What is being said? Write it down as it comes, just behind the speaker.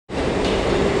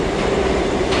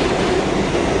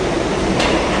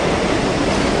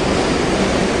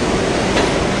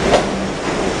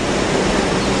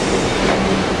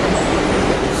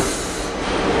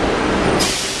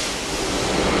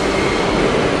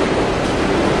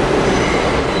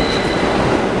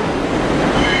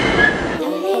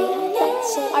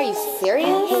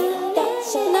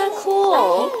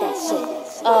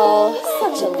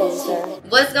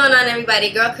What's going on, everybody?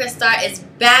 Girl Chris Starr is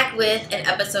back with an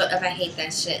episode of I Hate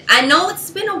That Shit. I know it's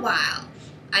been a while.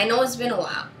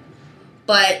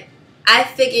 But I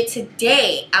figured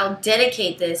today I'll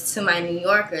dedicate this to my New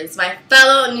Yorkers, my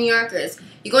fellow New Yorkers.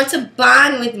 You're going to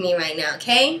bond with me right now,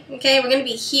 okay? Okay, we're going to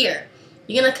be here.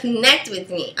 You're going to connect with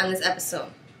me on this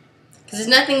episode. Because there's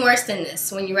nothing worse than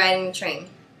this when you're riding the train.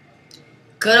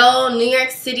 Good old New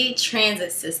York City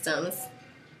transit systems.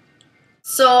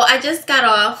 So I just got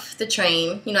off the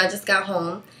train, I just got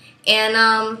home,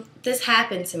 and this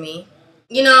happened to me.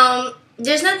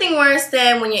 There's nothing worse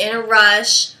than when you're in a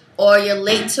rush or you're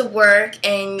late to work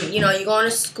and, you're going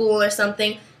to school or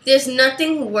something. There's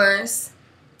nothing worse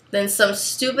than some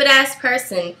stupid-ass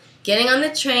person getting on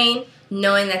the train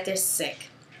knowing that they're sick.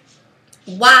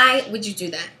 Why would you do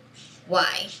that?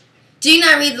 Why? Do you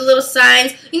not read the little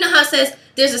signs? You know how it says,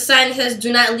 there's a sign that says,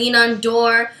 do not lean on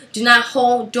door, do not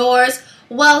hold doors?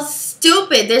 Well,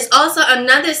 stupid. There's also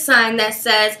another sign that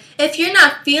says, if you're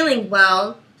not feeling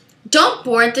well, don't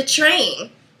board the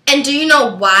train. And do you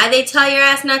know why they tell your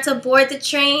ass not to board the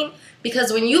train?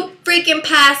 Because when you freaking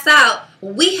pass out,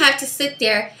 we have to sit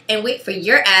there and wait for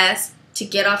your ass to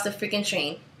get off the freaking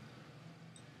train.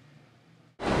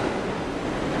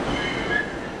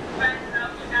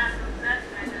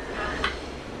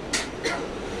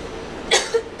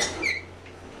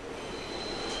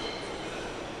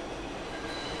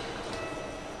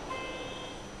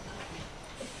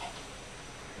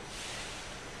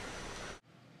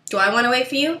 Do I want to wait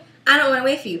for you? I don't want to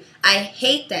wait for you. I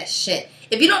hate that shit.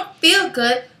 If you don't feel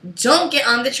good, don't get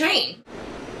on the train.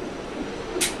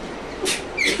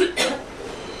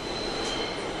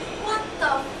 What the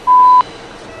f***?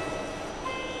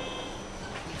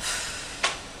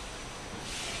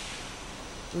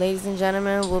 Ladies and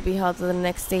gentlemen, we'll be held to the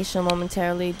next station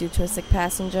momentarily due to a sick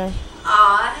passenger.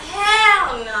 Aw,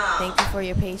 hell no. Thank you for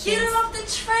your patience. Get her off the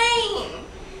train.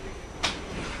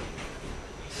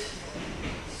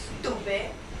 Stupid.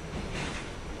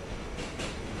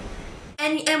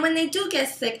 And when they do get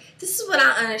sick, this is what I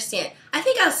don't understand. I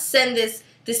think I'll send this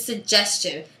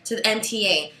suggestion to the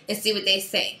MTA and see what they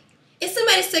say. If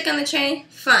somebody's sick on the train,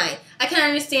 fine. I can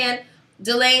understand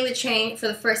delaying the train for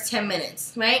the first 10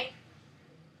 minutes, right?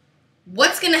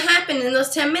 What's going to happen in those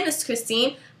 10 minutes,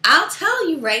 Christine? I'll tell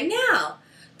you right now.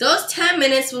 Those 10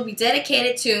 minutes will be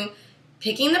dedicated to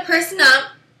picking the person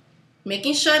up,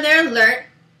 making sure they're alert,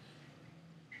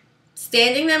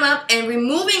 standing them up, and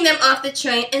removing them off the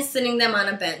train and sitting them on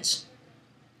a bench.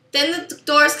 Then the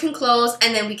doors can close,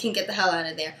 and then we can get the hell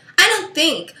out of there. I don't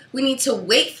think we need to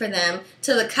wait for them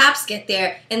till the cops get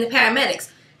there and the paramedics.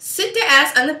 Sit their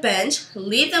ass on the bench,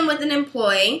 leave them with an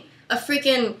employee, a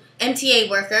freaking MTA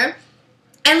worker,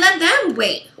 and let them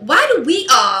wait. Why do we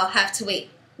all have to wait?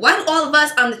 Why do all of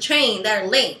us on the train that are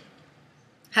late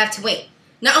have to wait?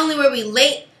 Not only were we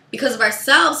late because of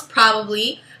ourselves,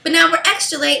 probably, but now we're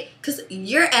extra late because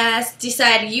your ass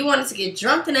decided you wanted to get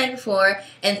drunk the night before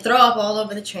and throw up all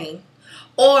over the train.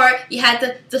 Or you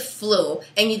had the flu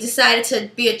and you decided to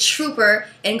be a trooper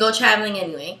and go traveling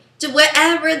anyway.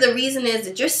 Whatever the reason is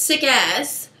that your sick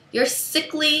ass, your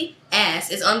sickly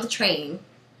ass is on the train.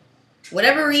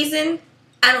 Whatever reason,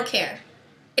 I don't care.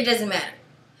 It doesn't matter.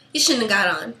 You shouldn't have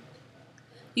got on.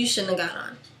 You shouldn't have got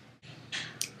on.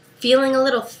 Feeling a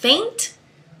little faint?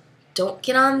 Don't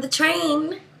get on the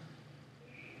train.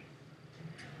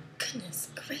 Goodness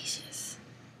gracious.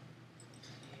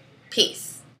 Peace.